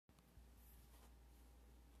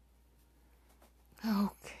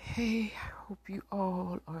Okay, I hope you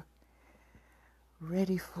all are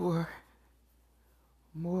ready for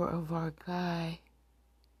more of our guy,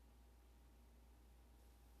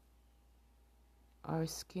 our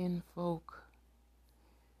skin folk.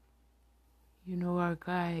 You know our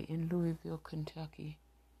guy in Louisville, Kentucky,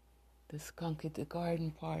 the skunk at the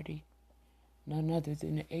garden party, none other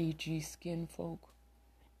than AG Skin Folk.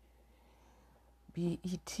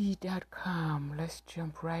 BET.com. Let's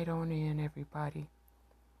jump right on in, everybody.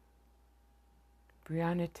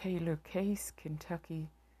 Breonna Taylor case, Kentucky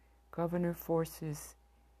governor forces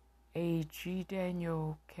AG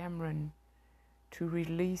Daniel Cameron to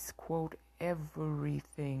release, quote,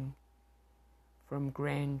 everything from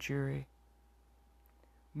grand jury.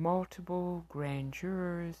 Multiple grand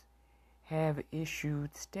jurors have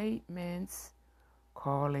issued statements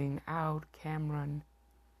calling out Cameron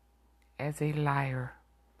as a liar.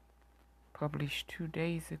 Published 2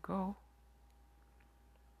 days ago.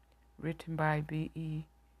 Written by BET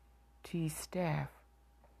staff.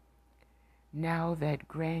 Now that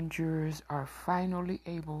grand jurors are finally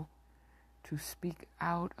able to speak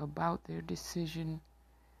out about their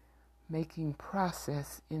decision-making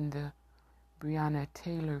process in the Breonna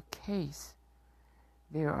Taylor case,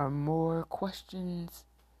 there are more questions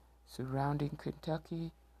surrounding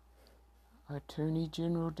Kentucky Attorney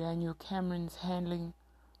General Daniel Cameron's handling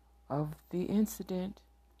of the incident.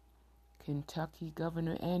 Kentucky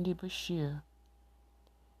Governor Andy Beshear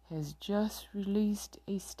has just released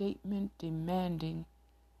a statement demanding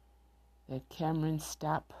that Cameron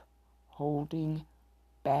stop holding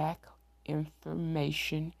back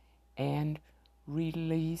information and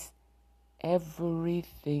release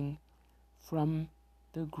everything from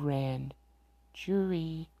the grand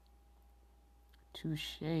jury.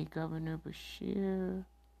 Touche, Governor Beshear.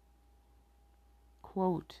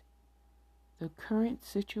 Quote, the current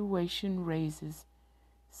situation raises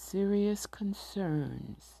serious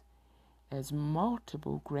concerns as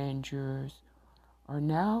multiple grand jurors are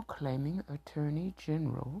now claiming Attorney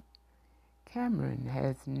General Cameron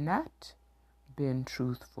has not been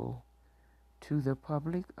truthful to the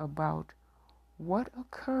public about what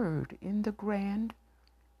occurred in the grand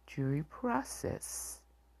jury process.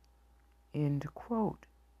 End quote.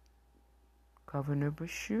 Governor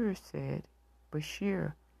Beshear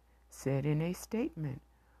said in a statement,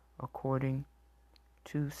 according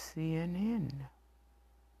to CNN.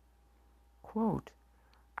 Quote,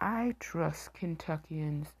 I trust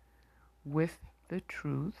Kentuckians with the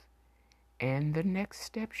truth, and the next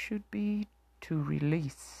step should be to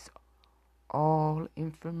release all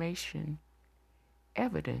information,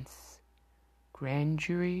 evidence, grand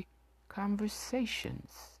jury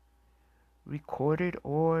conversations, recorded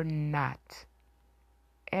or not,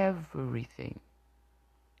 everything.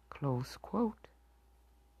 Close quote.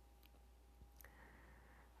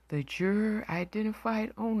 The juror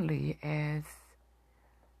identified only as,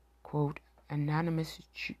 quote, anonymous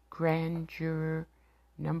grand juror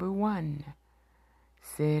number 1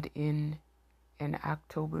 said in an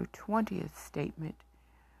October 20th statement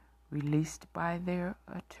released by their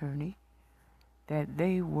attorney that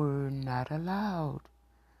they were not allowed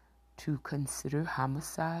to consider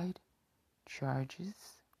homicide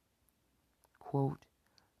charges. Quote,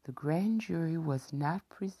 the grand jury was not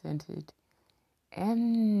presented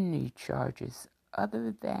any charges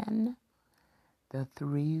other than the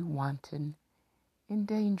 3 wanton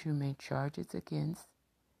endangerment charges against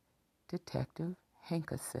Detective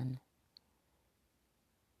Hankerson.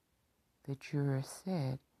 The juror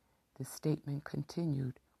said. The statement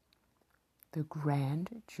continued, the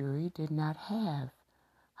grand jury did not have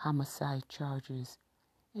homicide charges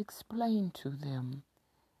explained to them.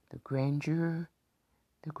 The grand jury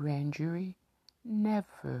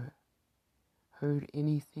never heard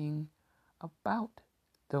anything about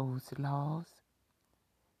those laws.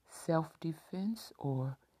 Self-defense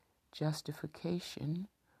or justification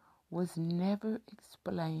was never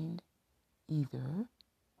explained either.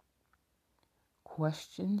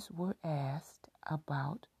 Questions were asked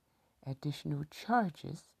about additional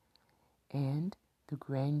charges, and the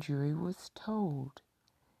grand jury was told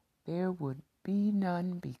there would be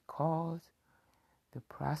none because the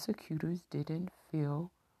prosecutors didn't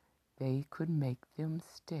feel they could make them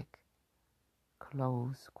stick.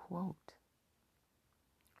 Close quote.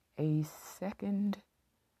 A second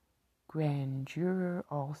grand juror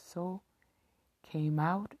also came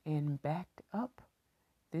out and backed up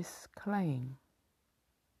this claim.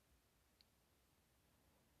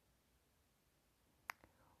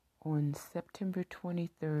 On September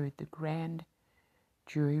 23rd, the grand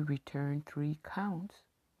jury returned 3 counts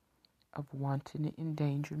of wanton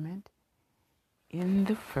endangerment in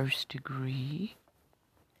the first degree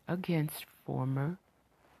against former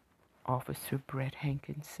Officer Brett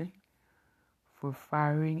Hankinson for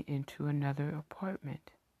firing into another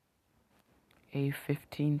apartment. A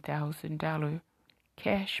 $15,000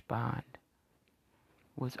 cash bond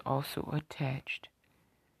was also attached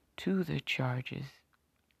to the charges.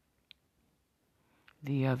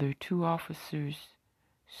 The other two officers,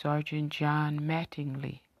 Sergeant John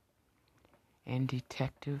Mattingly and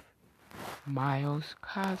Detective Miles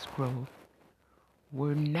Cosgrove,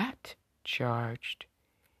 were not charged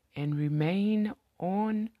and remain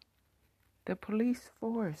on the police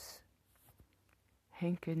force.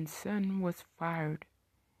 Hankinson was fired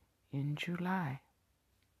in July.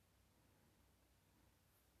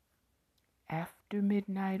 After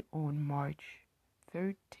midnight on March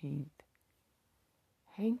 13th,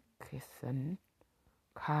 Hankinson,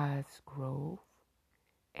 Cosgrove,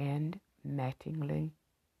 and Mattingly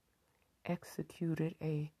executed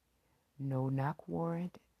a no-knock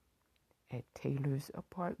warrant at Taylor's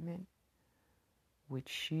apartment, which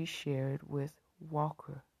she shared with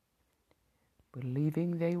Walker.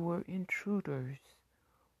 Believing they were intruders,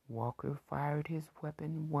 Walker fired his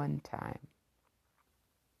weapon one time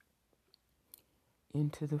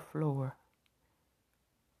into the floor,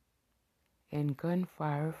 and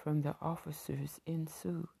gunfire from the officers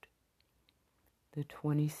ensued. The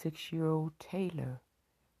 26-year-old Taylor,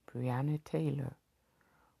 Breonna Taylor,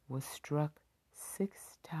 was struck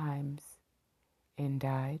 6 times and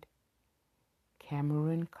died.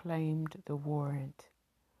 Cameron claimed the warrant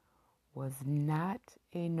was not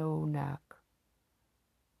a no-knock,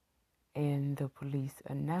 and the police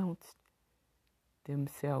announced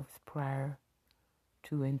themselves prior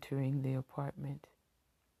to entering the apartment.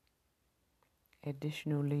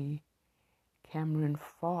 Additionally, Cameron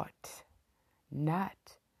fought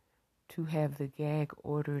not to have the gag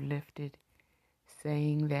order lifted,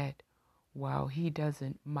 saying that while he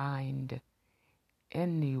doesn't mind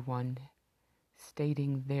anyone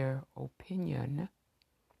stating their opinion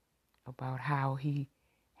about how he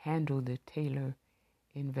handled the Taylor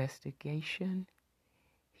investigation,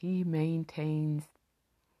 he maintains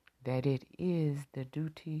that it is the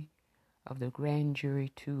duty of the grand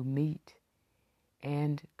jury to meet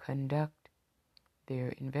and conduct their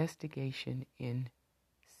investigation in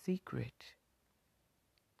secret.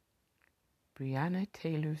 Breonna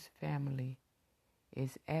Taylor's family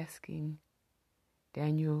is asking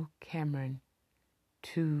Daniel Cameron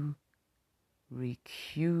to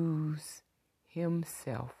recuse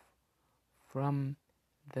himself from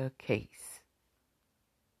the case.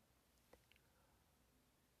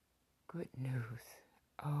 Good news.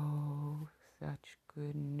 Oh, such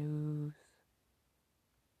good news.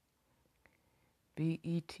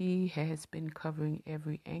 BET has been covering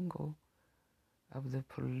every angle of the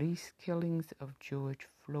police killings of George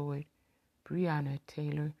Floyd, Breonna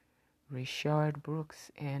Taylor, Rayshard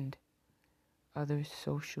Brooks, and other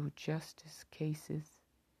social justice cases,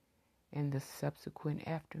 and the subsequent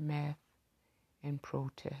aftermath and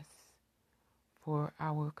protests. For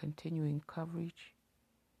our continuing coverage,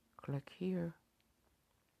 click here.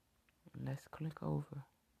 Let's click over.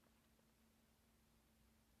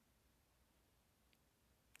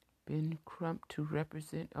 Ben Crump to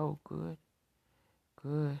represent, oh good,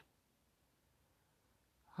 good.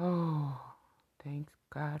 Oh, thanks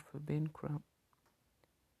God for Ben Crump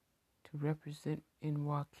to represent in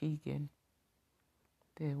Waukegan,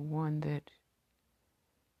 the one that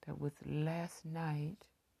was last night.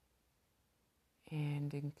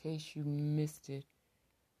 And in case you missed it,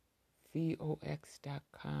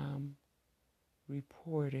 vox.com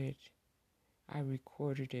reported, I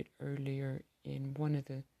recorded it earlier in one of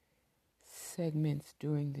the segments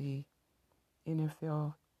during the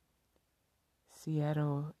NFL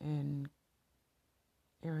Seattle and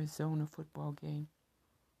Arizona football game.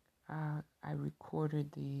 I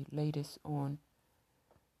recorded the latest on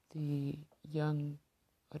the young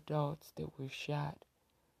adults that were shot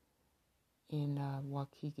in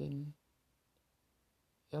Waukegan,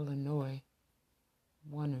 Illinois,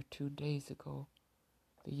 1 or 2 days ago.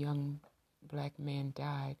 The young black man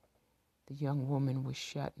died. The young woman was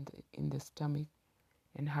shot in the stomach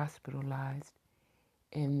and hospitalized,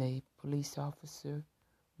 and the police officer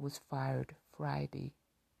was fired Friday.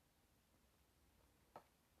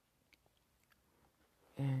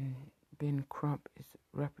 And Ben Crump is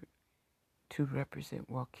to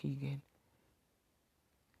represent Waukegan.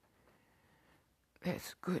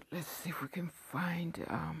 That's good. Let's see if we can find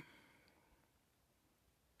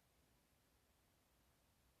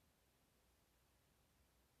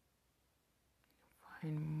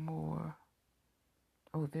more.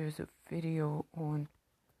 Oh, there's a video on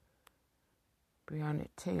Breonna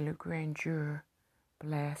Taylor grand juror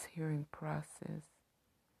blast hearing process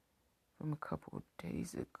from a couple of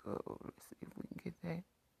days ago. Let's see if we can get that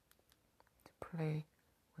to play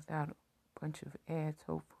without a bunch of ads,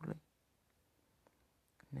 hopefully.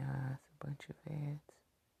 Nah, it's a bunch of ads.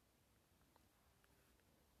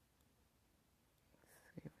 Let's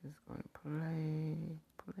see if it's going to play.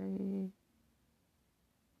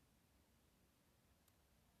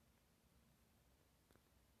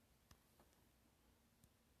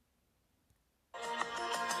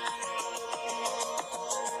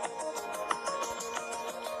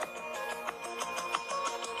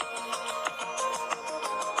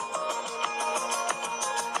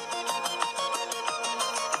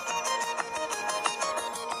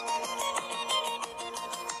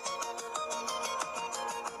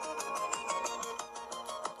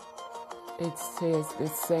 It says the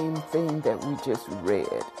same thing that we just read.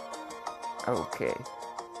 Okay.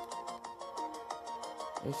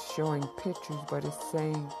 It's showing pictures, but it's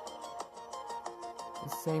saying the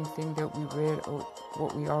same thing that we read or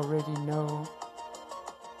what we already know.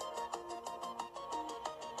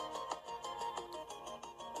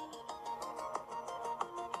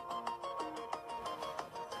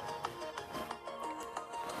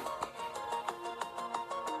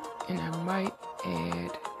 And I might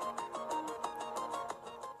add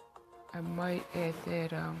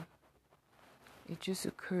that it just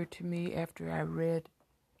occurred to me after I read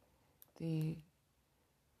the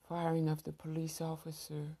firing of the police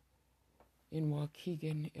officer in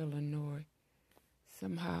Waukegan, Illinois.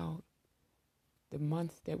 Somehow the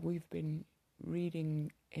month that we've been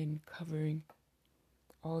reading and covering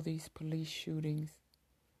all these police shootings,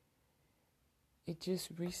 it just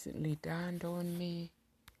recently dawned on me,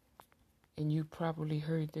 and you probably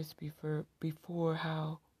heard this before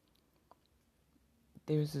how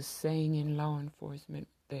there's a saying in law enforcement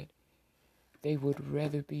that they would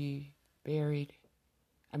rather be rather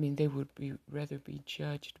be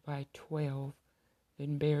judged by 12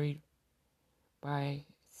 than buried by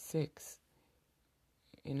 6.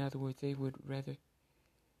 In other words, they would rather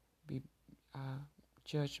be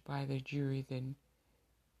judged by the jury than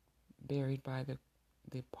buried by the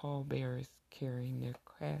pallbearers carrying their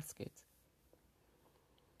caskets.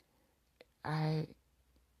 I'm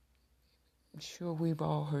sure we've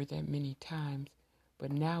all heard that many times,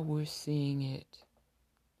 but now we're seeing it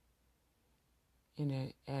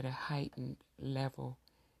at a heightened level.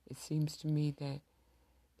 It seems to me that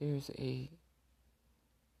there's a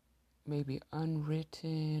maybe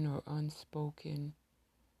unwritten or unspoken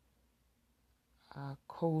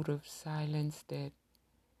code of silence that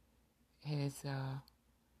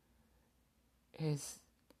has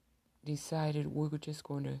decided we're just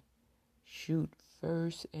going to shoot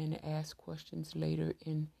first and ask questions later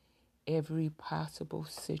in every possible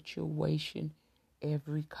situation,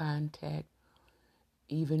 every contact,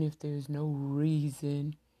 even if there's no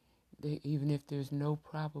reason, even if there's no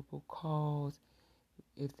probable cause,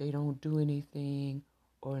 if they don't do anything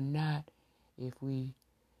or not, if we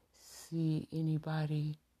see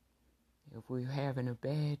anybody, if we're having a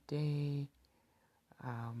bad day.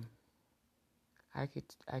 I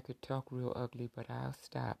could talk real ugly, but I'll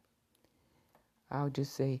stop. I'll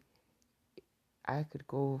just say, I could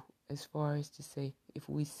go as far as to say, if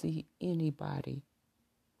we see anybody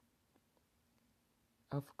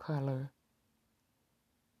of color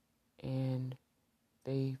and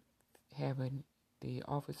the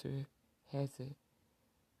officer has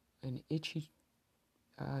an itchy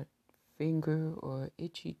finger or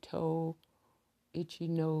itchy toe, itchy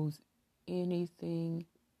nose, anything,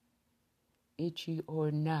 itchy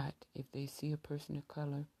or not, if they see a person of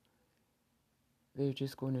color, they're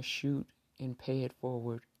just going to shoot and pay it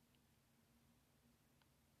forward.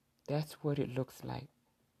 That's what it looks like.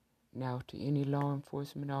 Now, to any law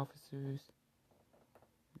enforcement officers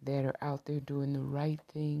that are out there doing the right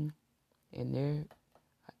thing, and in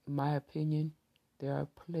my opinion, there are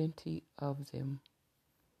plenty of them.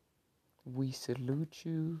 We salute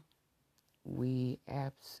you. We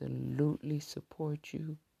absolutely support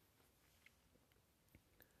you.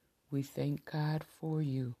 We thank God for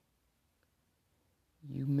you.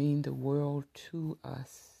 You mean the world to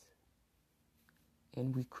us.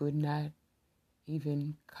 And we could not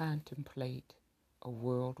even contemplate a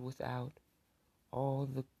world without all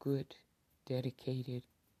the good, dedicated,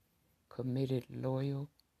 committed, loyal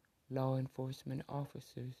law enforcement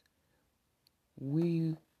officers.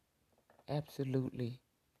 We absolutely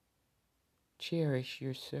cherish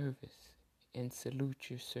your service and salute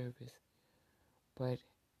your service. But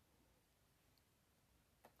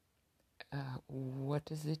what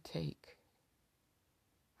does it take?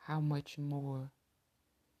 How much more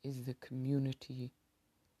is the community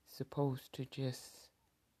supposed to just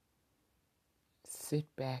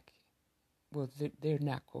sit back. Well, they're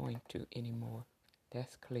not going to anymore.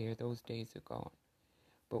 That's clear. Those days are gone.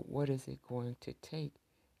 But what is it going to take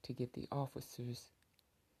to get the officers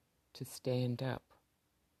to stand up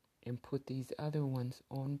and put these other ones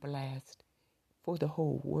on blast for the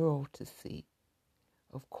whole world to see?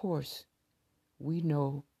 Of course, we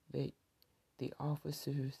know that the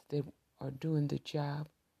officers that are doing the job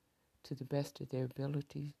to the best of their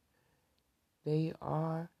abilities, they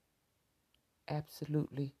are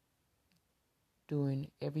absolutely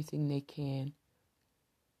doing everything they can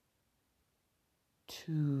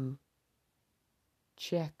to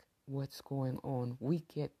check what's going on. We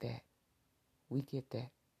get that.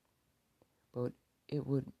 But it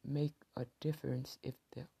would make a difference if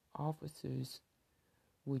the officers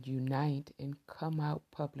would unite and come out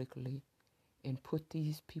publicly and put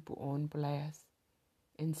these people on blast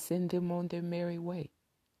and send them on their merry way.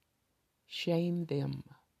 Shame them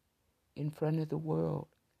in front of the world.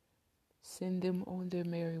 Send them on their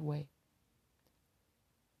merry way.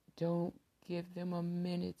 Don't give them a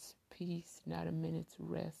minute's peace, not a minute's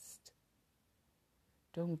rest.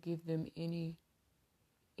 Don't give them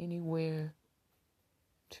anywhere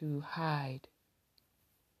to hide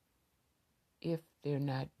if they're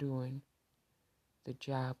not doing the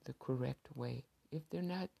job the correct way, if they're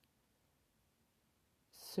not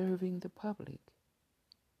serving the public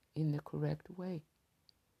in the correct way.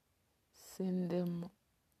 Send them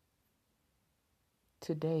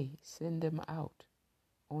today. Send them out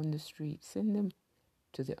on the street. Send them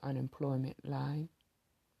to the unemployment line.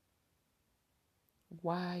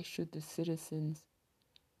 Why should the citizens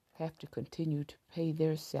have to continue to pay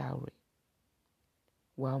their salary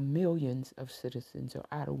while millions of citizens are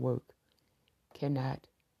out of work, cannot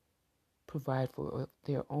provide for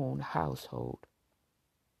their own household,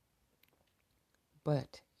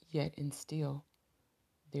 but yet and still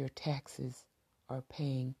their taxes are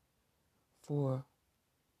paying for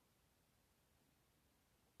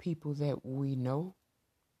people that we know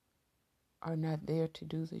are not there to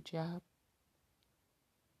do the job,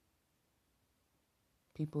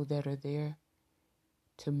 people that are there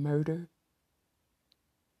to murder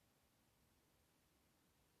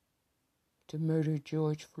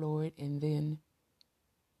George Floyd and then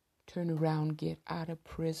turn around, get out of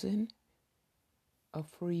prison a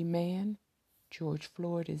free man. George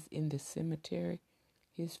Floyd is in the cemetery.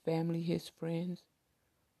 His family, his friends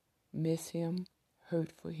miss him,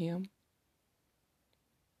 hurt for him.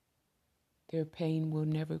 Their pain will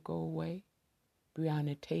never go away.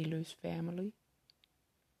 Breonna Taylor's family,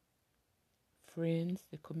 friends,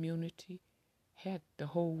 the community, heck, the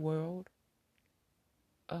whole world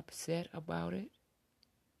upset about it.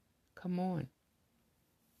 Come on.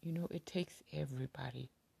 You know, it takes everybody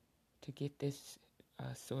to get this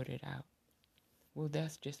sorted out. Well,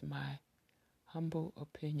 that's just my humble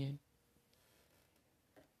opinion.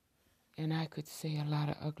 And I could say a lot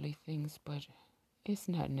of ugly things, but it's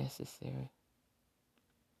not necessary.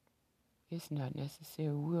 It's not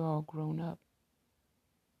necessary. We're all grown up.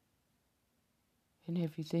 And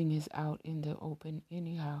everything is out in the open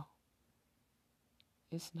anyhow.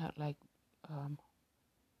 It's not like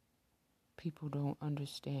people don't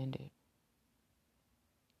understand it.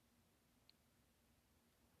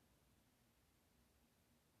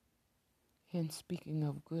 And speaking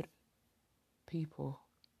of good people,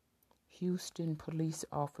 Houston police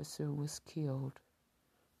officer was killed.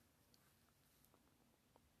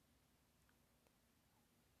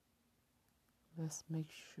 Let's make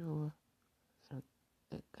sure.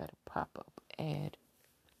 It got a pop-up ad.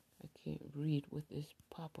 I can't read with this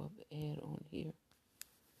pop-up ad on here.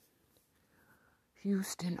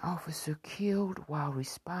 Houston officer killed while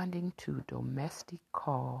responding to domestic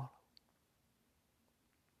call.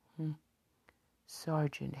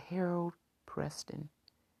 Sergeant Harold Preston,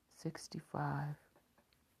 65.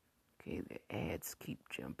 Okay, the ads keep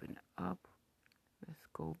jumping up. Let's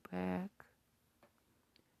go back.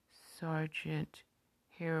 Sergeant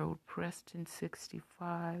Harold Preston,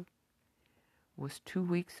 65, was 2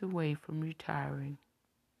 weeks away from retiring.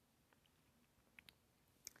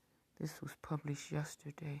 This was published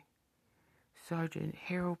yesterday. Sergeant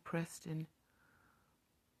Harold Preston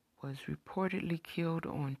was reportedly killed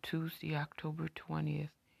on Tuesday, October 20th,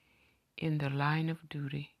 in the line of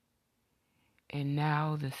duty. And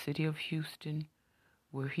now the city of Houston,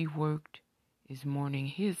 where he worked, is mourning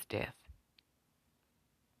his death.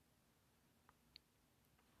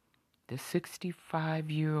 The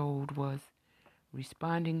 65-year-old was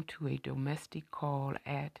responding to a domestic call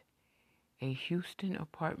at a Houston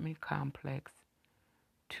apartment complex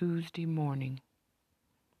Tuesday morning,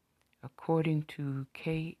 according to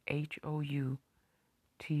KHOU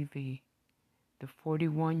TV. The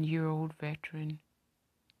 41-year-old veteran,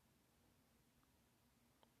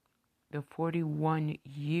 the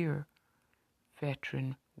 41-year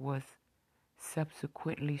veteran was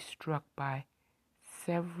subsequently struck by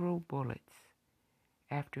several bullets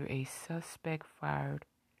after a suspect fired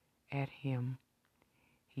at him.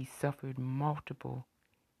 He suffered multiple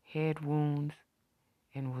head wounds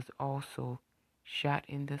and was also shot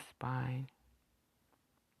in the spine.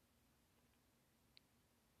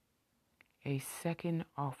 A second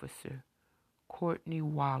officer, Courtney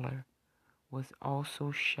Waller, was also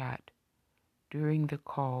shot during the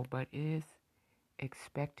call but is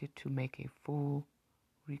expected to make a full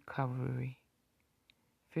recovery.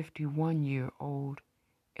 51-year-old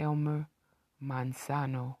Elmer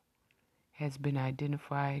Manzano has been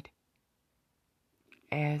identified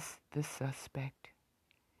as the suspect.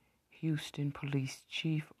 Houston Police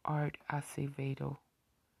Chief Art Acevedo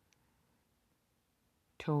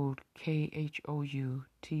told KHOU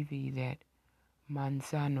TV that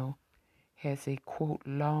Manzano has a, quote,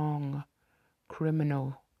 long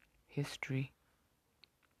criminal history,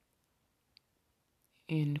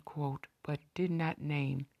 end quote, but did not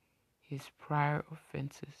name his prior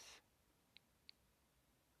offenses.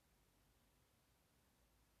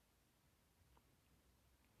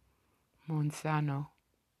 Manzano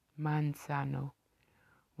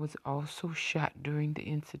was also shot during the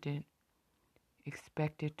incident,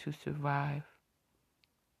 expected to survive.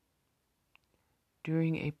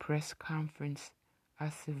 During a press conference,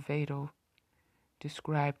 Acevedo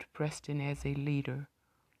described Preston as a leader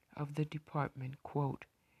of the department, quote,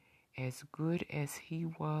 as good as he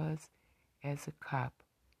was as a cop,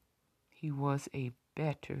 he was a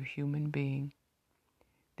better human being.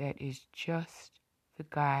 That is just the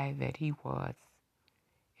guy that he was,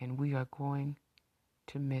 and we are going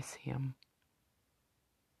to miss him,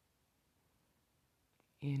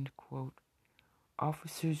 end quote.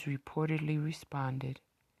 Officers reportedly responded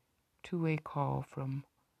to a call from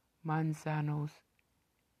Manzano's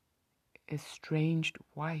estranged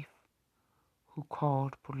wife, who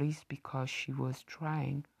called police because she was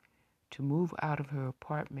trying to move out of her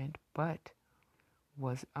apartment but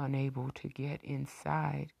was unable to get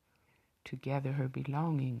inside to gather her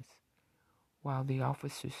belongings. While the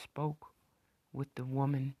officers spoke with the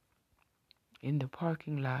woman in the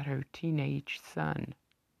parking lot, her teenage son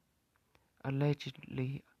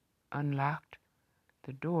allegedly unlocked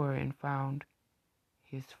the door and found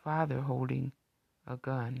his father holding a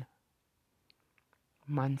gun.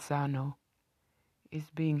 Manzano is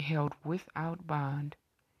being held without bond.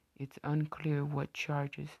 It's unclear what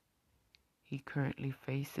charges he currently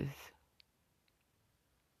faces.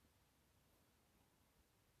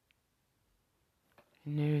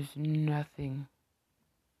 And there's nothing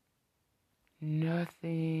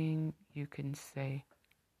you can say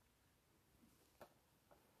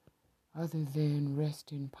other than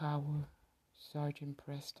rest in power, Sergeant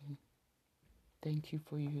Preston. Thank you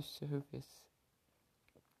for your service.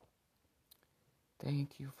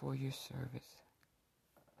 Thank you for your service.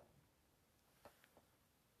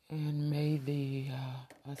 And may the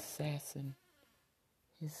assassin,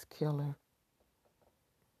 his killer,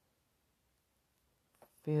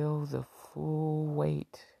 feel the full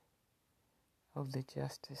weight of the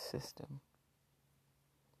justice system.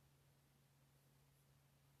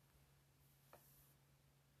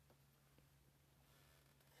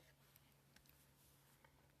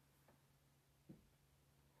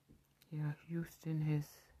 Yeah, Houston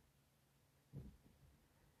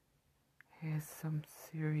has some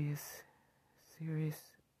serious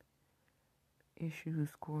issues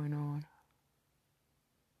going on.